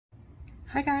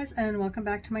Hi guys, and welcome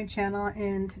back to my channel.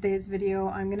 In today's video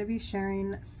I'm going to be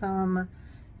sharing some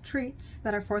treats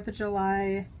that are 4th of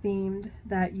July themed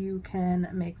that you can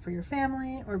make for your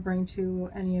family or bring to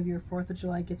any of your 4th of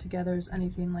July get-togethers,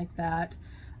 anything like that.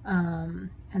 And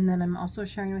then I'm also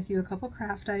sharing with you a couple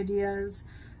craft ideas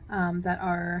that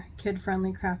are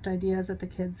kid-friendly craft ideas that the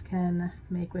kids can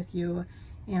make with you.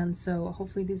 And so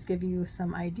hopefully these give you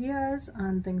some ideas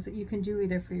on things that you can do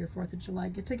either for your 4th of July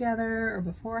get-together or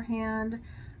beforehand.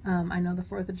 I know the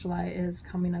 4th of July is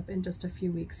coming up in just a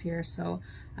few weeks here, so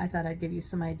I thought I'd give you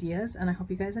some ideas and I hope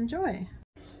you guys enjoy.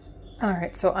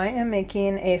 Alright, so I am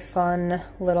making a fun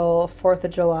little 4th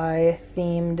of July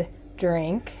themed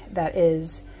drink that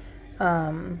is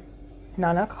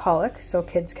non-alcoholic, so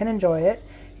kids can enjoy it.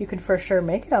 You can for sure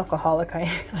make it alcoholic, I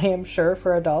am sure,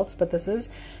 for adults, but this is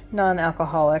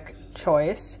non-alcoholic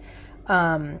choice.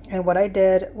 And what I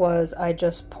did was I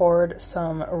just poured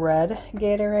some red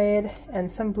Gatorade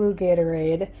and some blue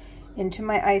Gatorade into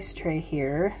my ice tray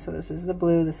here. So this is the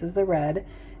blue, this is the red,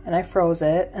 and I froze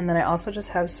it. And then I also just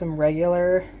have some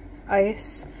regular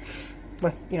ice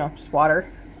with, you know, just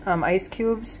water, ice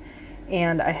cubes.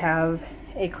 And I have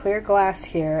a clear glass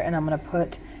here, and I'm gonna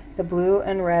put the blue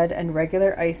and red and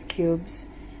regular ice cubes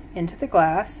into the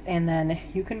glass, and then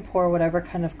you can pour whatever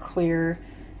kind of clear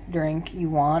drink you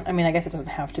want. I mean, I guess it doesn't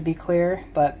have to be clear,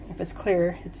 but if it's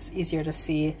clear, it's easier to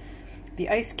see the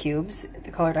ice cubes,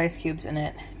 the colored ice cubes in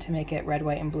it, to make it red,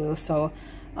 white, and blue. So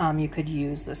you could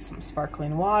use some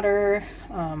sparkling water.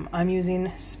 I'm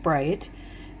using Sprite,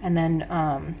 and then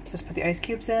just put the ice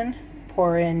cubes in,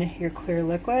 pour in your clear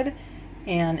liquid,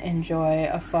 and enjoy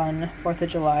a fun 4th of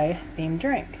July themed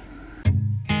drink.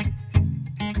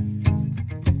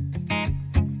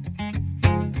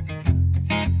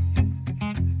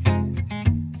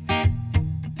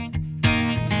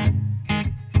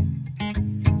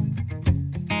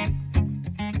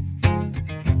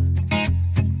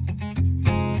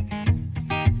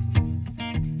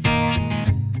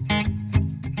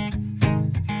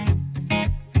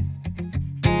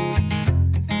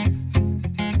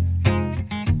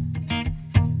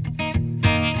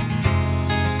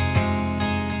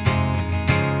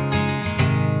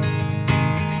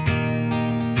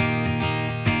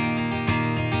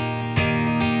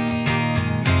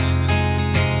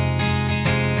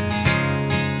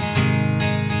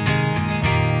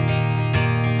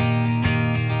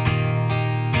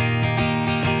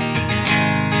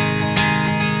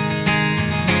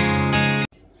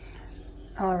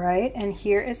 Alright, and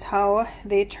here is how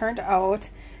they turned out.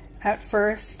 At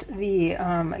first, the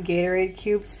Gatorade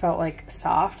cubes felt like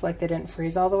soft, like they didn't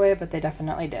freeze all the way, but they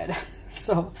definitely did.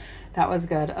 So that was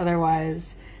good.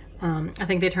 Otherwise, I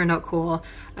think they turned out cool.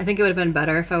 I think it would have been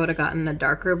better if I would have gotten the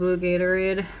darker blue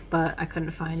Gatorade, but I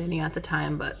couldn't find any at the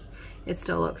time, but it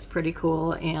still looks pretty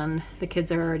cool, and the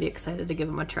kids are already excited to give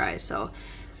them a try. So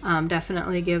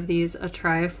definitely give these a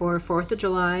try for 4th of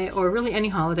July or really any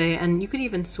holiday, and you could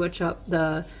even switch up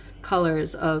the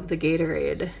colors of the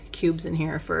Gatorade cubes in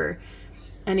here for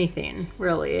anything,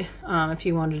 really. If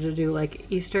you wanted to do like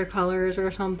Easter colors or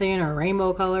something, or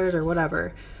rainbow colors or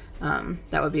whatever,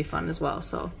 that would be fun as well.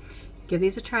 So give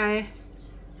these a try.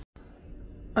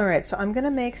 Alright, so I'm gonna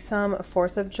make some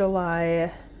 4th of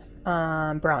July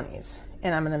brownies.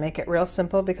 And I'm going to make it real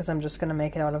simple because I'm just going to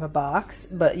make it out of a box,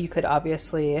 but you could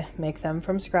obviously make them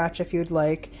from scratch if you'd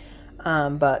like,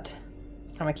 but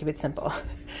I'm going to keep it simple.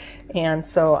 And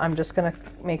so I'm just going to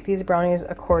make these brownies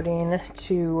according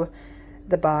to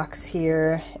the box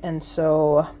here. And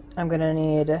so I'm going to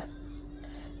need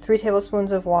 3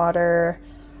 tablespoons of water,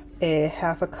 a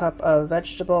half a cup of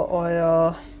vegetable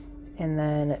oil, and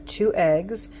then 2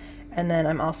 eggs. And then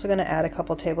I'm also going to add a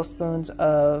couple tablespoons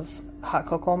of hot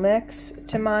cocoa mix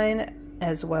to mine,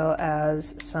 as well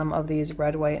as some of these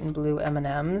red, white, and blue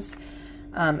M&Ms.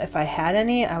 If I had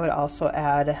any, I would also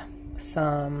add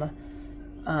some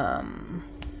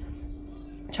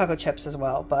chocolate chips as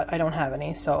well, but I don't have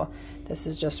any, so this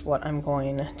is just what I'm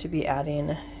going to be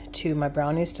adding to my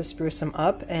brownies to spruce them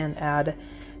up, and add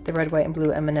the red, white, and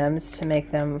blue M&Ms to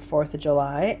make them 4th of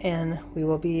July, and we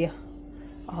will be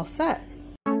all set.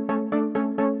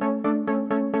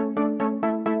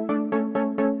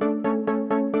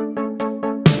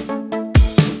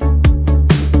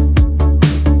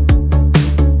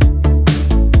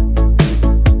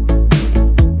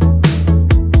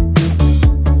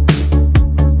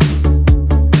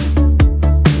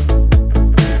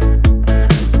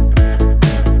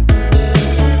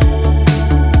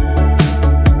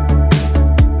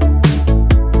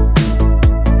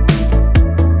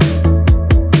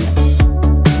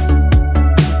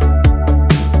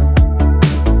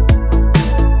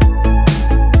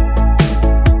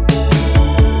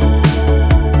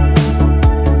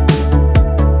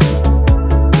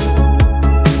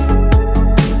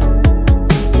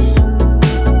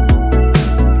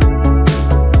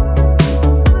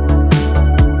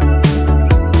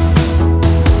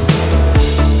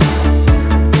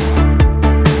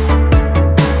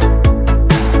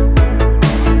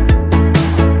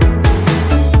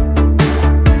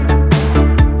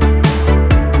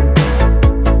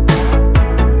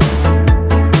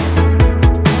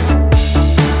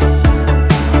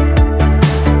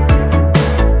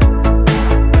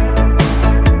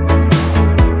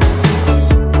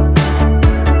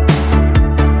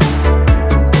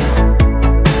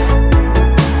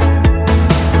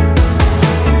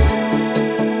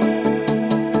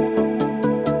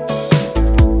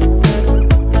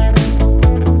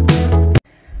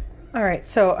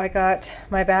 so I got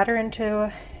my batter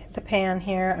into the pan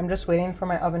here. I'm just waiting for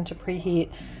my oven to preheat.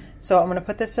 So I'm gonna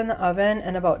put this in the oven,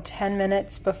 and about 10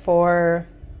 minutes before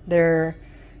they're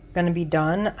gonna be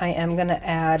done, I am gonna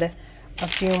add a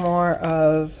few more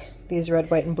of these red,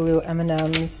 white, and blue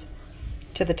M&Ms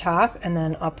to the top, and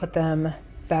then I'll put them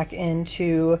back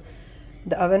into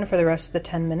the oven for the rest of the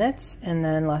 10 minutes and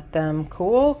then let them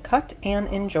cool, cut, and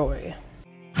enjoy.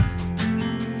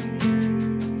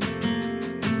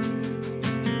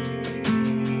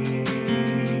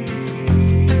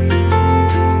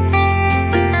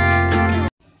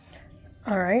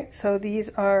 Alright, so these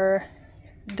are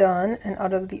done and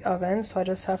out of the oven, so I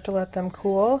just have to let them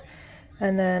cool,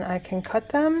 and then I can cut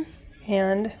them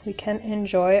and we can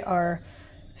enjoy our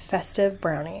festive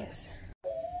brownies.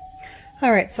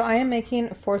 Alright, so I am making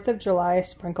 4th of July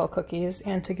sprinkle cookies,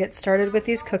 and to get started with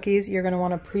these cookies, you're going to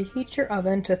want to preheat your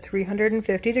oven to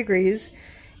 350 degrees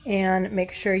and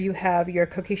make sure you have your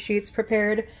cookie sheets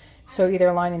prepared. So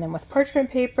either lining them with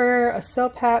parchment paper, a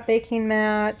Silpat baking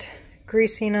mat,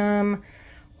 greasing them,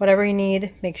 whatever you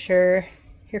need, make sure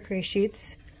your cookie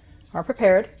sheets are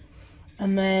prepared.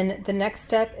 And then the next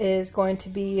step is going to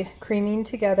be creaming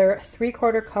together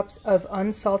 3/4 cups of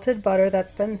unsalted butter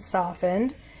that's been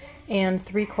softened and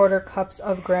 3/4 cups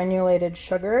of granulated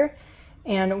sugar.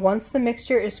 And once the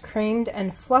mixture is creamed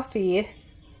and fluffy,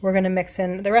 we're going to mix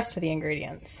in the rest of the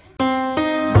ingredients.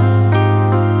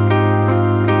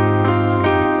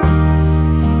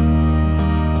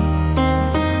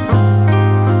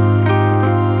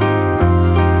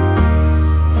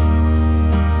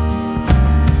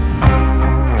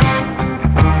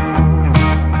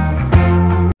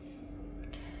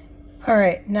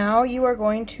 Alright, now you are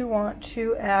going to want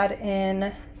to add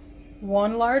in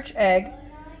 1 large egg,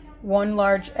 1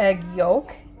 large egg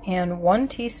yolk, and 1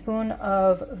 teaspoon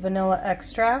of vanilla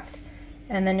extract,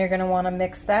 and then you're going to want to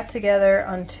mix that together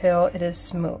until it is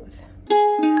smooth.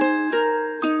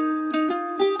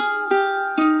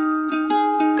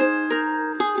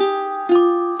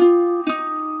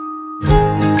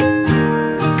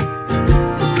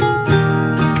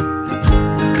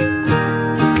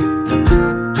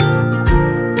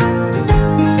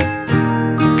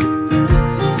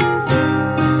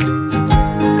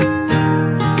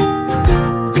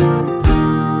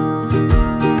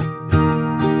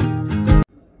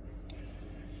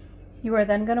 You are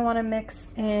then going to want to mix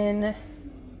in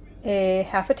a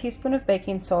 1/2 teaspoon of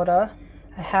baking soda,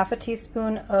 a 1/2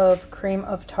 teaspoon of cream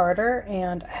of tartar,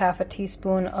 and a 1/2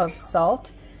 teaspoon of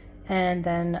salt, and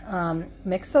then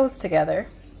mix those together.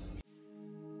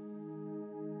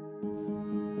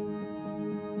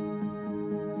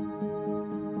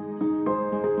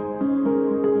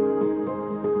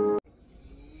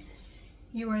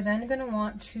 You are then going to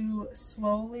want to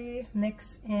slowly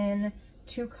mix in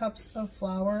 2 cups of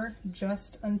flour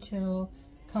just until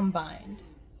combined.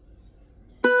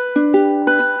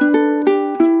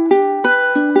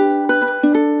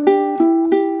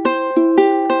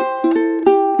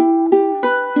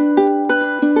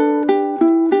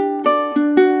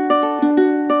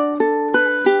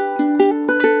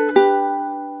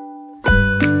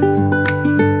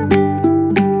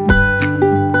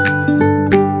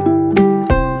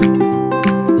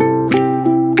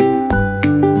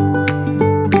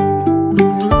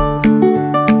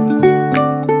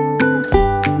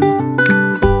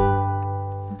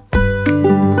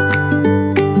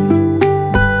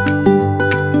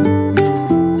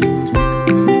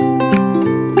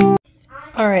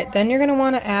 Alright, then you're going to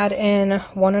want to add in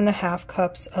 1.5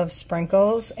 cups of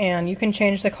sprinkles, and you can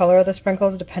change the color of the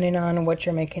sprinkles depending on what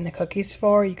you're making the cookies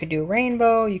for. You could do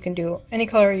rainbow, you can do any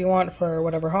color you want for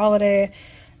whatever holiday.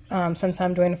 Since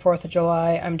I'm doing 4th of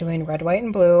July, I'm doing red, white,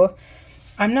 and blue.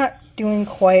 I'm not doing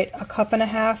quite 1.5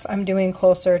 cups, I'm doing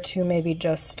closer to maybe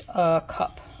just a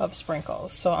cup of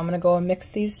sprinkles. So I'm going to go and mix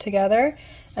these together,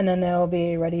 and then they'll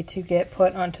be ready to get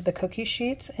put onto the cookie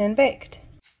sheets and baked.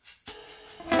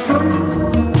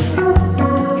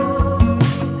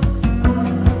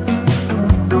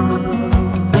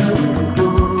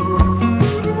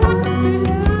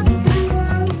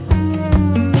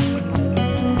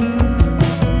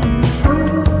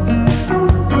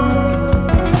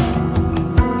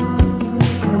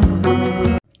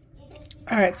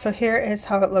 Alright, so here is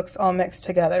how it looks all mixed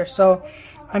together. So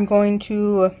I'm going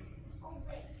to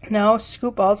now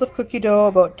scoop balls of cookie dough,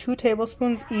 about 2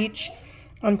 tablespoons each,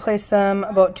 and place them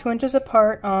about 2 inches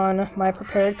apart on my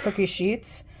prepared cookie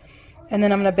sheets. And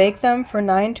then I'm going to bake them for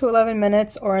 9 to 11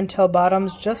 minutes or until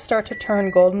bottoms just start to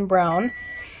turn golden brown.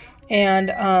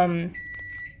 And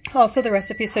also the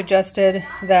recipe suggested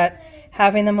that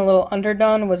having them a little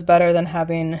underdone was better than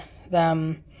having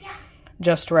them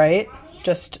just right.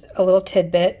 just a little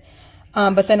tidbit.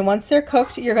 But then once they're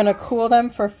cooked, you're going to cool them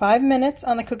for 5 minutes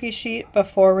on the cookie sheet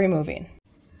before removing.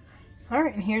 All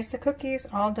right, and here's the cookies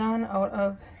all done out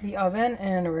of the oven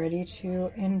and ready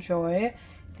to enjoy.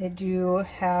 They do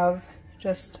have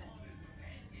just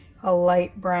a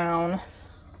light brown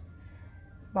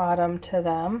bottom to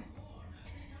them,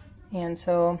 and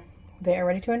so they are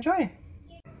ready to enjoy.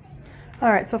 All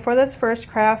right, so for this first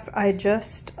craft, I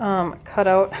just cut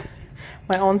out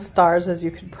my own stars, as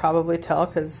you could probably tell,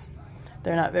 because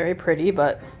they're not very pretty,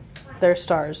 but they're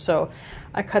stars. So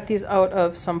I cut these out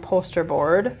of some poster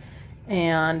board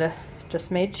and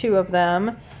just made 2 of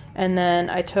them. And then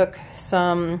I took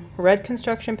some red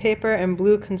construction paper and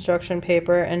blue construction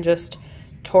paper and just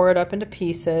tore it up into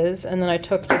pieces. And then I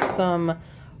took just some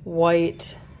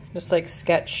white, just like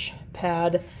sketch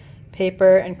pad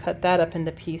paper, and cut that up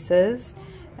into pieces.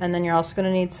 And then you're also going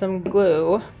to need some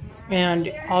glue.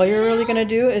 And all you're really going to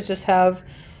do is just have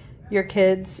your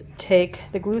kids take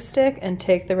the glue stick and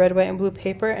take the red, white, and blue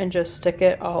paper and just stick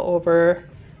it all over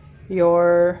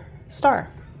your star.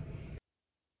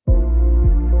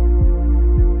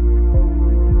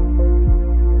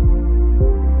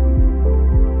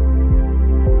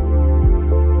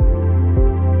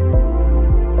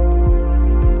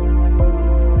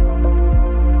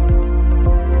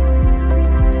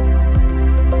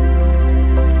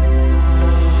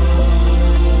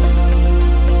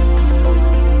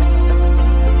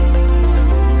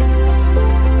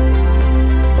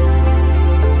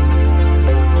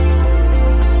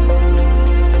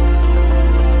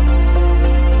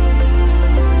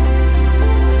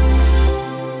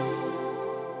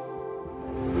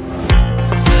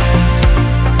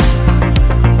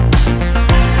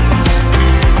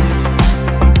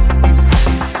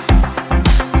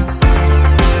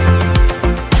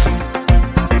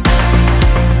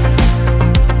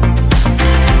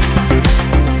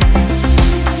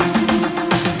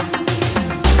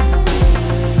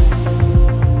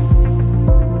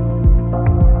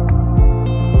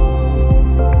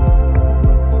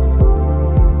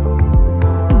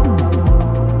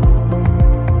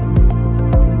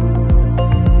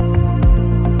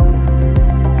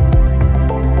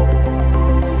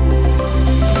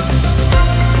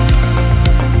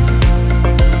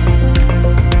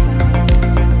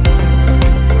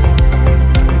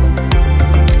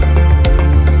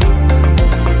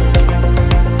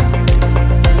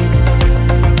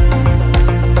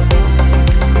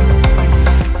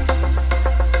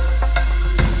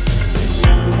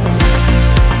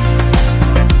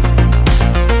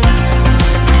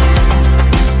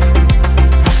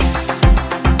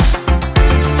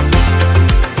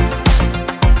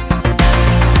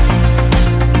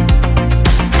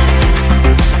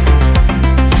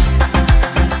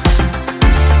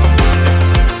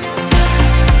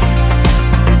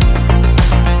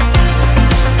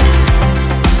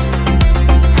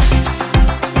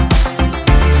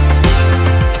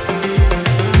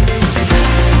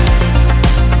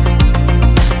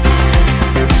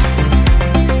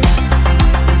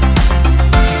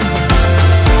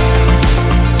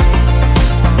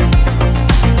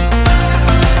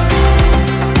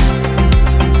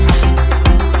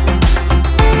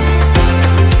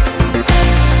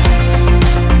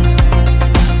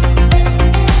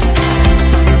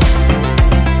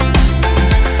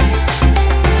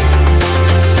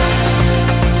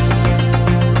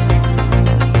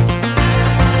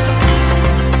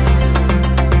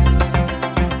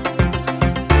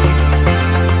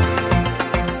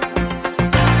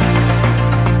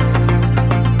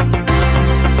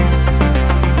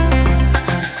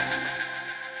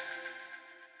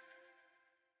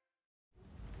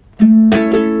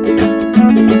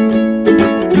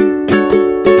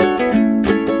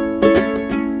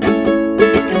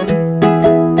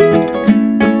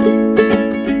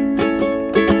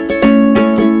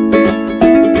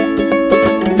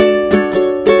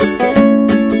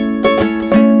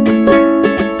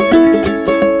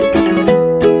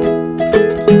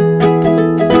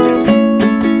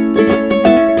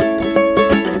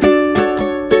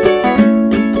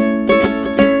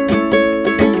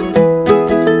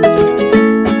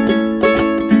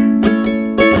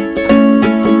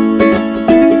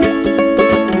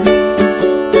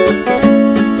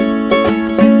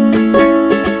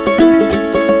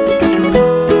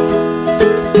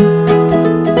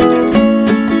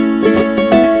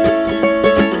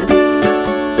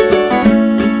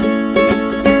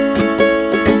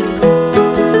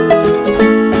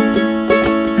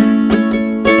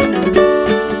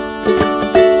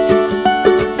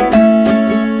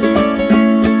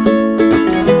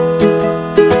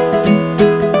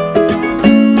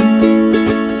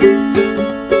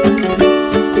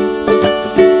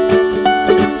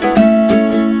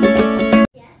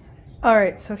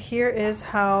 so here is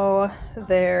how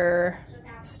their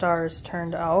stars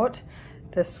turned out.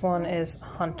 This one is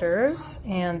Hunter's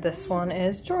and this one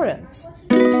is Jordan's.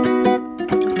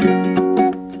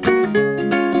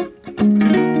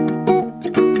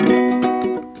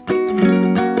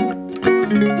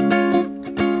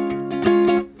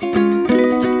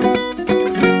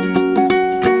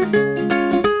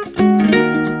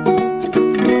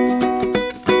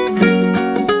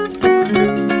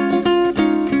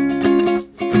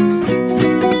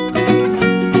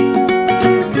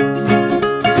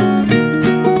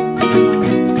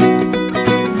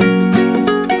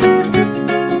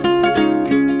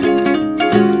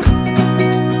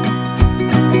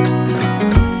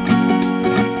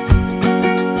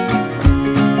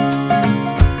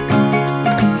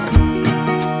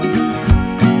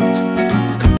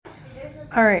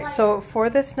 Alright, so for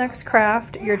this next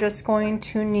craft, you're just going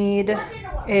to need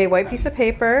a white piece of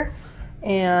paper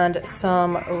and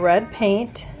some red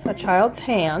paint, a child's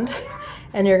hand,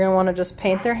 and you're going to want to just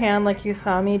paint their hand like you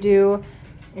saw me do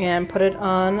and put it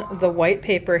on the white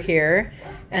paper here.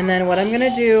 And then what I'm going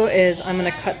to do is I'm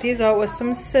going to cut these out with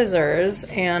some scissors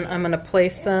and I'm going to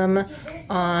place them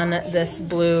on this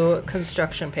blue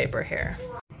construction paper here.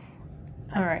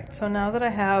 Alright, so now that I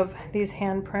have these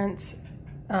handprints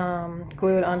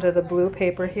glued onto the blue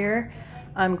paper here,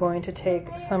 I'm going to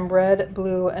take some red,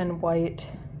 blue, and white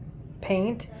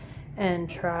paint and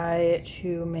try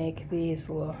to make these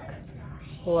look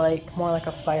like more like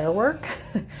a firework.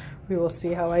 We will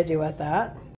see how I do at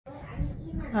that.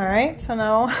 Alright, so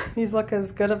now these look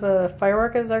as good of a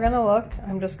firework as they're gonna look.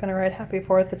 I'm just gonna write Happy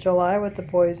 4th of July with the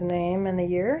boy's name and the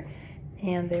year,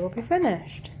 and they will be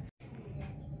finished.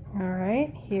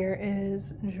 Alright, here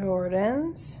is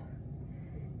Jordan's.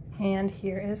 And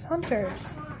here is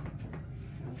Hunter's.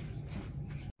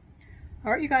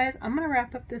 Alright you guys, I'm going to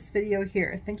wrap up this video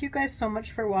here. Thank you guys so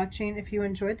much for watching. If you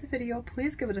enjoyed the video,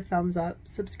 please give it a thumbs up.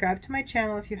 Subscribe to my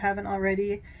channel if you haven't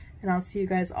already. And I'll see you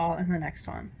guys all in the next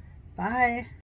one. Bye!